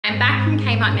back from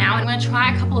Kmart now. I'm gonna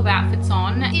try a couple of outfits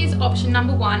on. Here's option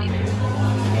number one.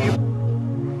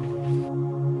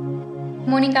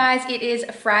 Morning guys, it is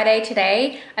Friday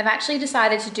today. I've actually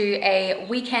decided to do a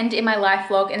weekend in my life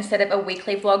vlog instead of a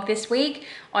weekly vlog this week.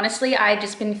 Honestly, I've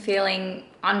just been feeling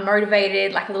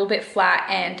unmotivated, like a little bit flat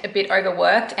and a bit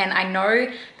overworked, and I know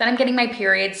that I'm getting my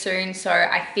period soon, so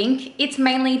I think it's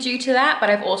mainly due to that, but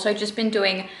I've also just been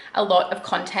doing a lot of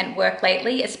content work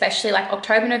lately, especially like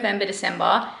October, November,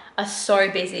 December are so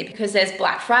busy because there's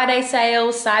Black Friday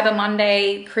sales, Cyber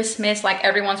Monday, Christmas, like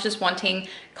everyone's just wanting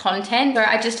content. So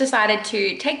I just decided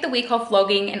to take the week off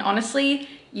vlogging, and honestly,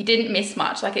 you didn't miss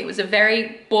much. Like, it was a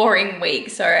very boring week,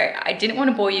 so I didn't want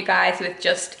to bore you guys with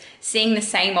just seeing the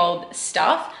same old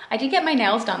stuff. I did get my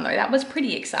nails done though, that was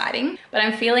pretty exciting, but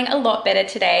I'm feeling a lot better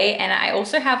today, and I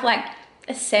also have like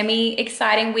a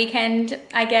semi-exciting weekend,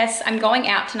 I guess. I'm going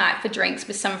out tonight for drinks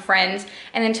with some friends,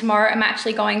 and then tomorrow I'm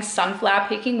actually going sunflower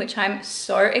picking, which I'm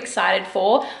so excited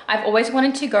for. I've always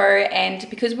wanted to go, and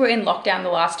because we're in lockdown the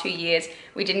last 2 years,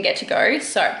 we didn't get to go,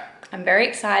 so I'm very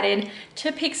excited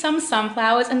to pick some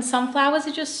sunflowers, and sunflowers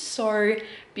are just so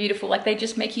beautiful. Like, they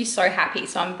just make you so happy,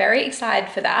 so I'm very excited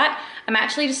for that. I'm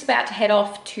actually just about to head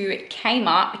off to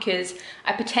Kmart because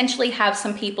I potentially have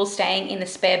some people staying in the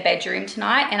spare bedroom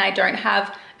tonight, and I don't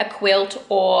have a quilt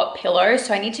or pillow,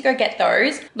 so I need to go get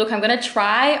those. Look, I'm gonna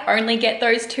try only get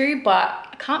those two, but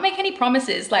I can't make any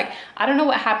promises. Like, I don't know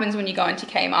what happens when you go into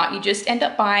Kmart. You just end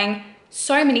up buying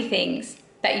so many things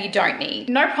that you don't need.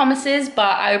 No promises,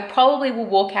 but I probably will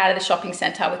walk out of the shopping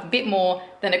center with a bit more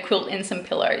than a quilt and some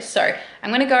pillows. So I'm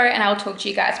gonna go and I'll talk to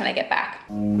you guys when I get back.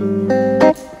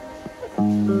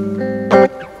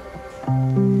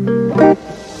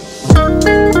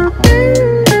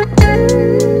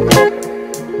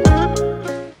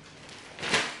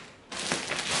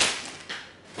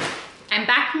 I'm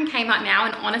back from Kmart now,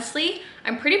 and honestly,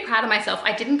 I'm pretty proud of myself.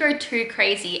 I didn't go too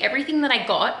crazy. Everything that I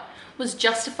got was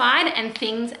justified and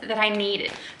things that I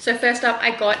needed. So first up,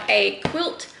 I got a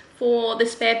quilt for the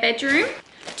spare bedroom,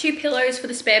 2 pillows for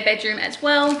the spare bedroom as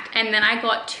well, and then I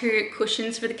got 2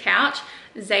 cushions for the couch.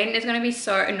 Zayden is gonna be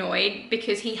so annoyed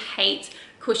because he hates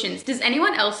cushions. Does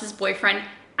anyone else's boyfriend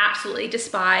absolutely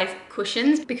despise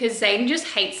cushions? Because Zayden just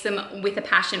hates them with a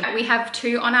passion. We have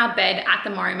 2 on our bed at the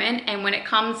moment, and when it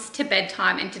comes to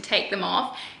bedtime and to take them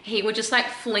off, he will just like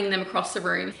fling them across the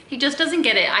room. He just doesn't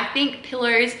get it. I think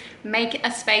pillows make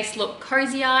a space look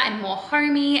cozier and more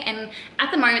homey, and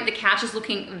at the moment the couch is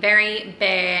looking very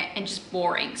bare and just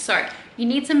boring. So you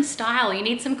need some style, you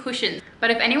need some cushions.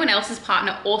 But if anyone else's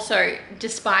partner also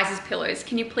despises pillows,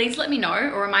 can you please let me know,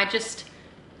 or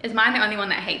is mine the only one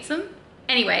that hates them?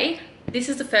 Anyway, this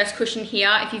is the first cushion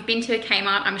here. If you've been to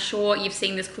Kmart, I'm sure you've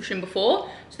seen this cushion before.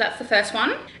 So that's the first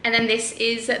one. And then this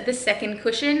is the second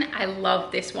cushion. I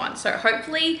love this one. So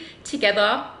hopefully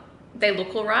together they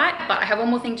look all right, but I have one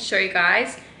more thing to show you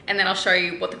guys, and then I'll show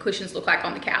you what the cushions look like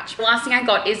on the couch. The last thing I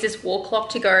got is this wall clock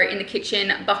to go in the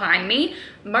kitchen behind me.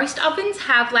 Most ovens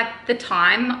have like the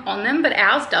time on them, but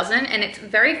ours doesn't, and it's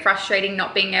very frustrating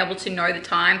not being able to know the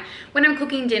time when I'm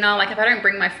cooking dinner, like if I don't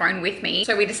bring my phone with me.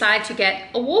 So we decided to get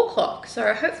a wall clock,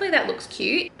 so hopefully that looks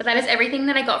cute. But that is everything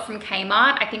that I got from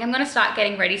Kmart. I think I'm gonna start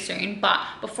getting ready soon, but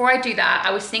before I do that,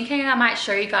 I was thinking I might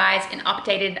show you guys an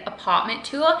updated apartment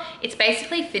tour. It's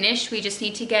basically finished. We just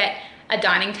need to get a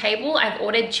dining table. I've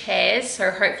ordered chairs,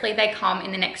 so hopefully they come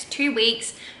in the next 2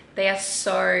 weeks. They are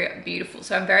so beautiful,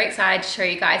 so I'm very excited to show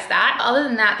you guys that. Other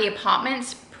than that, the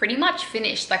apartment's pretty much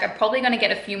finished. Like, I'm probably gonna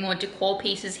get a few more decor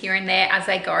pieces here and there as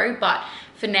I go, but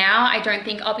for now, I don't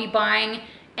think I'll be buying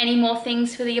any more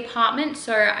things for the apartment,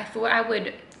 so I thought I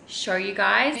would show you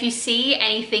guys. If you see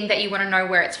anything that you want to know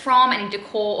where it's from, any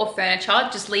decor or furniture,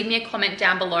 just leave me a comment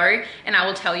down below and I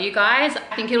will tell you guys.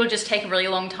 I think it'll just take a really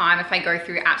long time if I go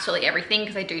through absolutely everything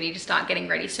because I do need to start getting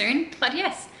ready soon. But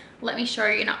yes, let me show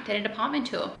you an updated apartment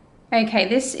tour. Okay,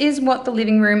 this is what the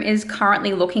living room is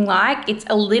currently looking like. It's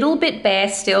a little bit bare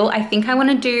still. I think I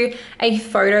want to do a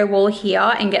photo wall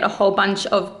here and get a whole bunch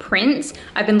of prints.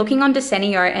 I've been looking on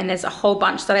Desenio and there's a whole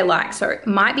bunch that I like, so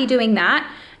might be doing that.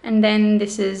 And then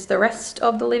this is the rest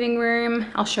of the living room.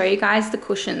 I'll show you guys the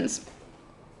cushions.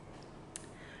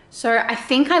 So I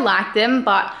think I like them,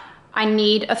 but I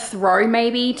need a throw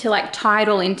maybe to like tie it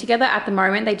all in together. At the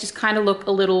moment, they just kind of look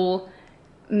a little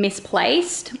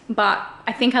misplaced, but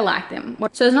I think I like them.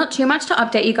 So there's not too much to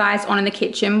update you guys on in the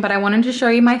kitchen, but I wanted to show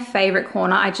you my favorite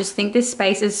corner. I just think this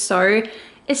space is so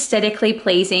aesthetically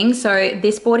pleasing. So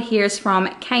this board here is from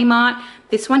Kmart.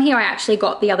 This one here I actually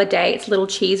got the other day. It's a little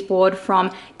cheese board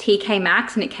from TK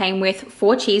Maxx, and it came with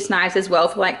 4 cheese knives as well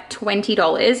for like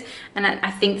 $20. And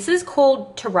I think this is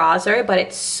called terrazzo, but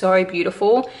it's so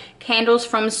beautiful. Candles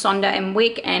from Sonder and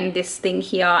Wick, and this thing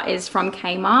here is from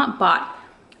Kmart, but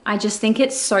I just think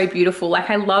it's so beautiful. Like,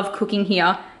 I love cooking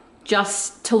here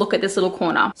just to look at this little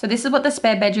corner. So this is what the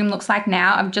spare bedroom looks like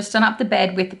now. I've just done up the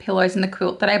bed with the pillows and the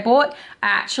quilt that I bought. I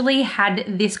actually had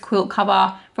this quilt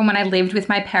cover from when I lived with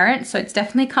my parents, so it's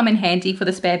definitely come in handy for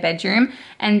the spare bedroom.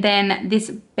 And then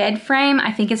this bed frame,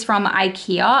 I think is from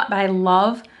IKEA, but I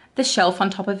love the shelf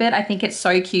on top of it. I think it's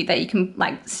so cute that you can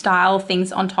like style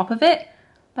things on top of it.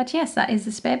 But yes, that is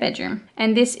the spare bedroom.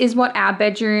 And this is what our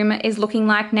bedroom is looking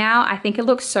like now. I think it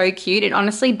looks so cute. It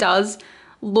honestly does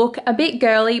look a bit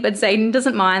girly, but Zayden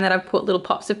doesn't mind that I've put little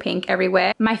pops of pink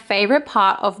everywhere. My favorite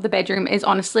part of the bedroom is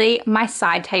honestly my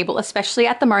side table, especially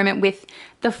at the moment with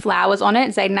the flowers on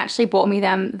it. Zayden actually bought me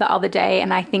them the other day,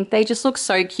 and I think they just look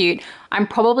so cute. I'm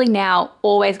probably now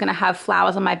always gonna have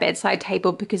flowers on my bedside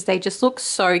table because they just look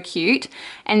so cute.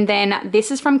 And then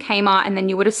this is from Kmart, and then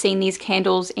you would have seen these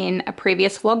candles in a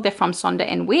previous vlog. They're from Sonder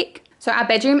and Wick. So our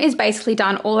bedroom is basically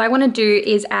done. All I want to do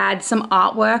is add some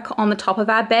artwork on the top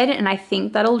of our bed, and I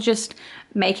think that'll just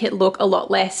make it look a lot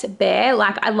less bare.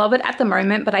 Like, I love it at the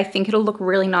moment, but I think it'll look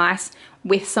really nice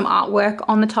with some artwork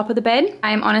on the top of the bed.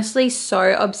 I am honestly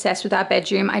so obsessed with our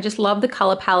bedroom. I just love the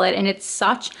color palette, and it's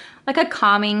such like a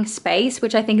calming space,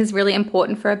 which I think is really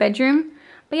important for a bedroom.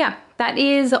 But yeah, that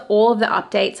is all of the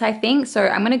updates, I think. So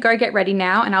I'm gonna go get ready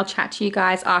now, and I'll chat to you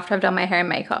guys after I've done my hair and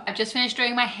makeup. I've just finished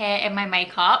doing my hair and my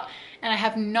makeup, and I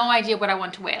have no idea what I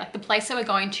want to wear. Like, the place that we're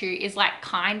going to is like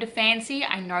kind of fancy.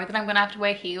 I know that I'm gonna have to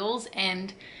wear heels,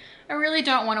 and I really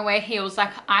don't want to wear heels.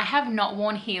 Like, I have not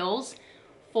worn heels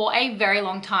for a very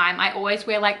long time. I always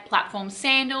wear like platform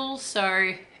sandals,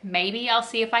 so maybe I'll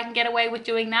see if I can get away with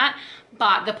doing that.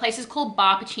 But the place is called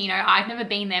Bar Pacino. I've never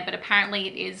been there, but apparently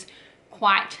it is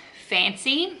quite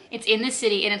fancy. It's in the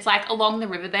city, and it's like along the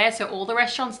river there, so all the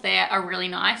restaurants there are really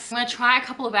nice. I'm gonna try a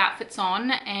couple of outfits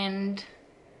on, and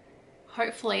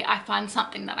hopefully I find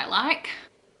something that I like.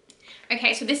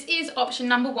 Okay, so this is option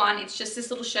number 1. It's just this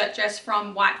little shirt dress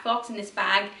from White Fox, and this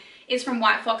bag is from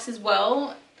White Fox as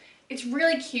well. It's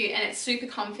really cute and it's super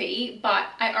comfy, but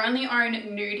I only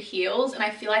own nude heels, and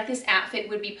I feel like this outfit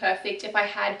would be perfect if I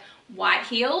had white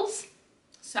heels.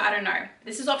 So I don't know.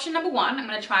 This is option number 1. I'm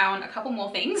gonna try on a couple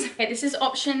more things. Okay, this is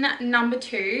option number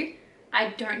 2. I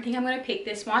don't think I'm gonna pick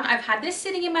this one. I've had this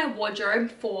sitting in my wardrobe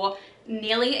for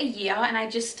nearly a year, and I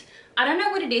don't know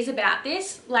what it is about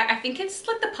this. Like, I think it's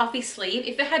like the puffy sleeve.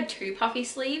 If it had 2 puffy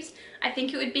sleeves, I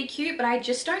think it would be cute, but I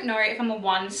just don't know if I'm a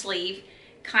 1 sleeve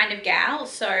kind of gal.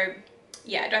 So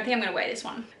yeah, I don't think I'm gonna wear this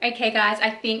one. Okay guys, I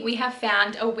think we have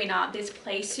found a winner. This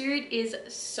play suit is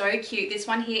so cute. This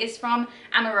one here is from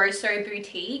Amoroso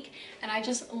Boutique, and I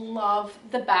just love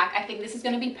the back. I think this is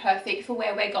gonna be perfect for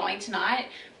where we're going tonight.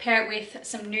 Pair it with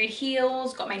some nude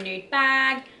heels, got my nude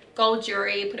bag, gold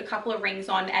jewelry, put a couple of rings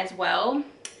on as well.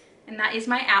 And that is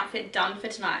my outfit done for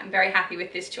tonight. I'm very happy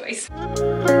with this choice.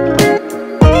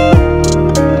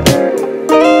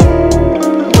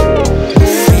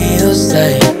 Feels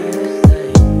like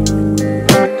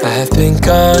I've been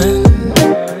gone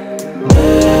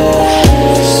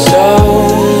for so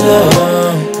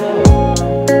long,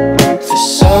 for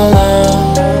so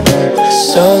long, for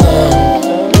so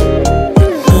long.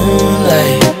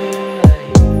 Moonlight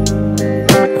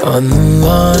on the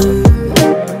lawn,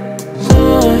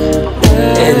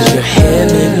 and your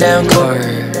hand-me-down car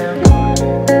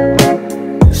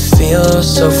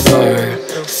feels so far,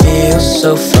 feels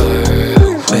so far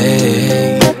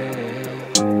away,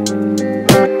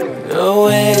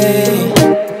 away.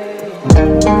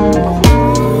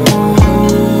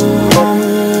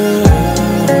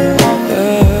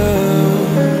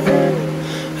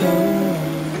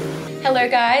 Hello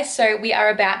guys, so we are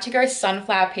about to go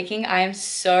sunflower picking. I am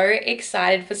so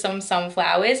excited for some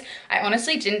sunflowers. I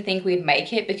honestly didn't think we'd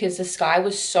make it because the sky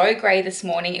was so grey this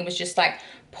morning. It was just like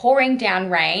pouring down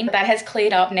rain. That has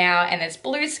cleared up now, and there's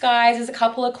blue skies, there's a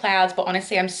couple of clouds, but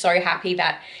honestly I'm so happy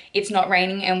that it's not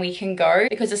raining and we can go,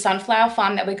 because the sunflower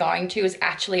farm that we're going to is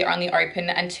actually only open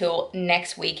until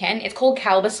next weekend. It's called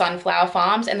Caliber Sunflower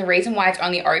Farms, and the reason why it's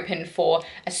only open for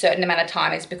a certain amount of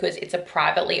time is because it's a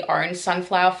privately owned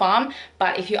sunflower farm.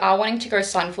 But if you are wanting to go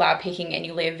sunflower picking and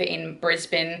you live in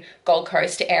Brisbane, Gold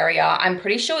Coast area, I'm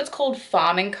pretty sure it's called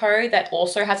Farm & Co. that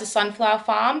also has a sunflower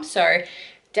farm, so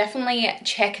definitely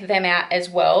check them out as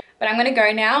well. But I'm gonna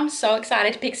go now. I'm so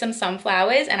excited to pick some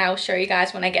sunflowers, and I'll show you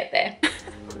guys when I get there.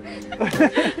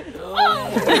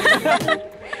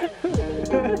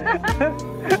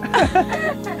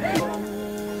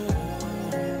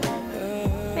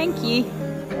 Thank you.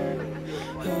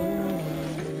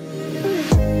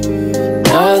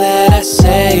 All that I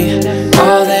say,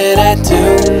 all that I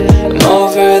do, I'm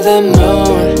over the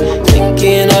moon,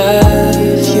 thinking of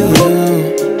you,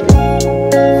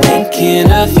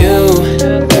 thinking of you,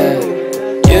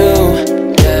 yeah.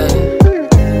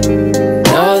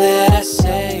 All that I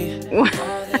say, all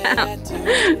that I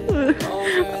do,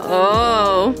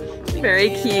 Oh, very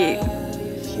cute.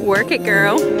 Work it,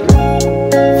 girl.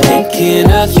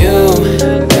 thinking of you,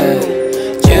 yeah.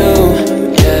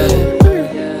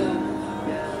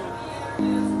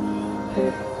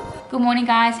 Good morning,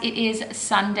 guys. It is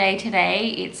Sunday today.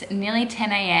 It's nearly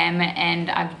 10 a.m.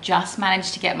 and I've just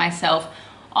managed to get myself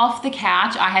off the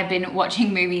couch. I have been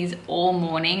watching movies all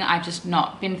morning. I've just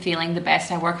not been feeling the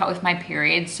best. I woke up with my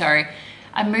period, so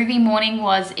a movie morning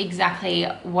was exactly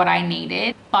what I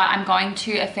needed. But I'm going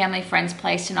to a family friend's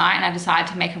place tonight and I've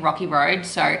decided to make a rocky road,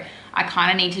 so I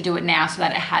kind of need to do it now so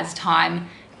that it has time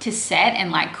to set and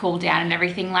like cool down and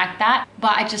everything like that.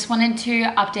 But I just wanted to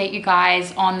update you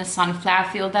guys on the sunflower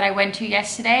field that I went to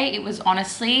yesterday. It was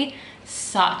honestly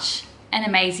such an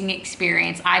amazing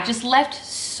experience. I just left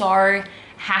so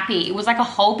happy. It was like a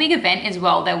whole big event as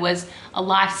well. There was a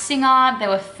live singer, there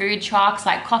were food trucks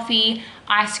like coffee,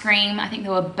 ice cream, I think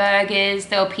there were burgers,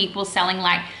 there were people selling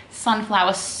like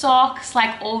sunflower socks,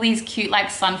 like all these cute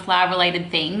like sunflower related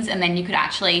things, and then you could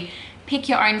actually pick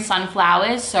your own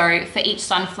sunflowers. So for each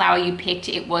sunflower you picked,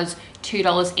 it was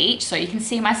 $2 each. So you can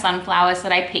see my sunflowers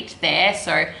that I picked there.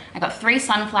 So I got 3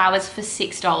 sunflowers for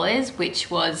 $6, which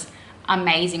was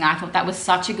amazing. I thought that was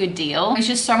such a good deal. It was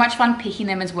just so much fun picking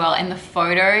them as well. And the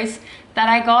photos that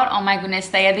I got, oh my goodness,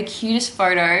 they are the cutest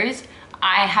photos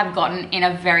I have gotten in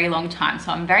a very long time.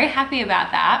 So I'm very happy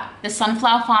about that. The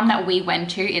sunflower farm that we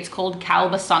went to, it's called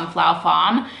Caliber Sunflower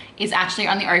Farm, is actually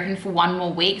only open for 1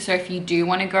 more week. So if you do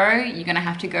want to go, you're gonna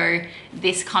have to go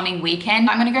this coming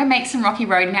weekend. I'm gonna go make some Rocky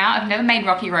Road now. I've never made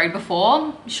Rocky Road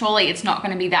before. Surely it's not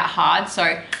gonna be that hard.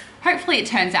 So hopefully it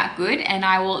turns out good, and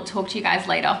I will talk to you guys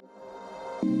later.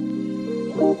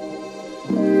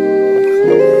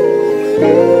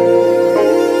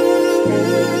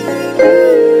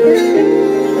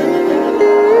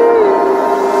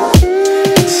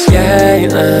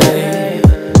 Skylines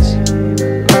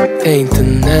paint the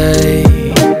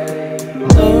night,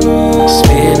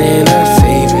 spinning our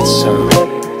favorite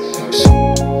songs,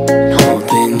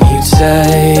 holding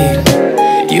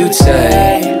you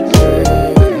tight,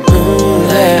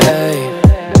 moonlight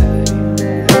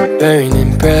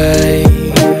burning bright,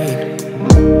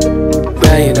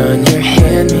 right on your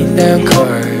hand-me-down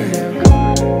card.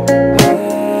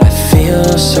 I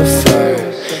feel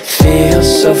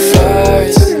so far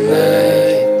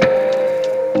tonight.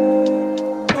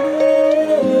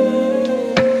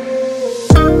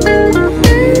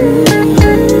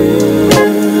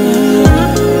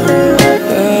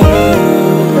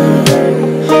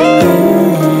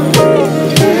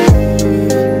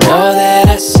 All that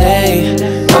I say,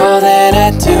 all that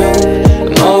I do,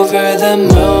 I'm over the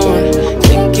moon,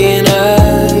 thinking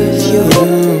of you.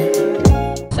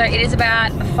 So it is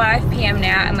about 5 p.m.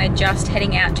 now and we're just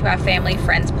heading out to our family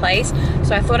friend's place.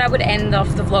 So I thought I would end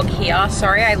off the vlog here.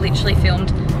 Sorry, I literally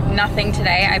filmed nothing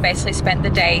today. I basically spent the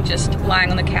day just lying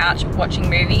on the couch watching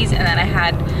movies, and then I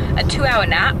had a 2-hour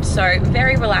nap. So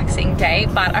very relaxing day,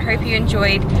 but I hope you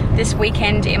enjoyed this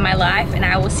weekend in my life, and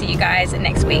I will see you guys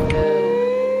next week.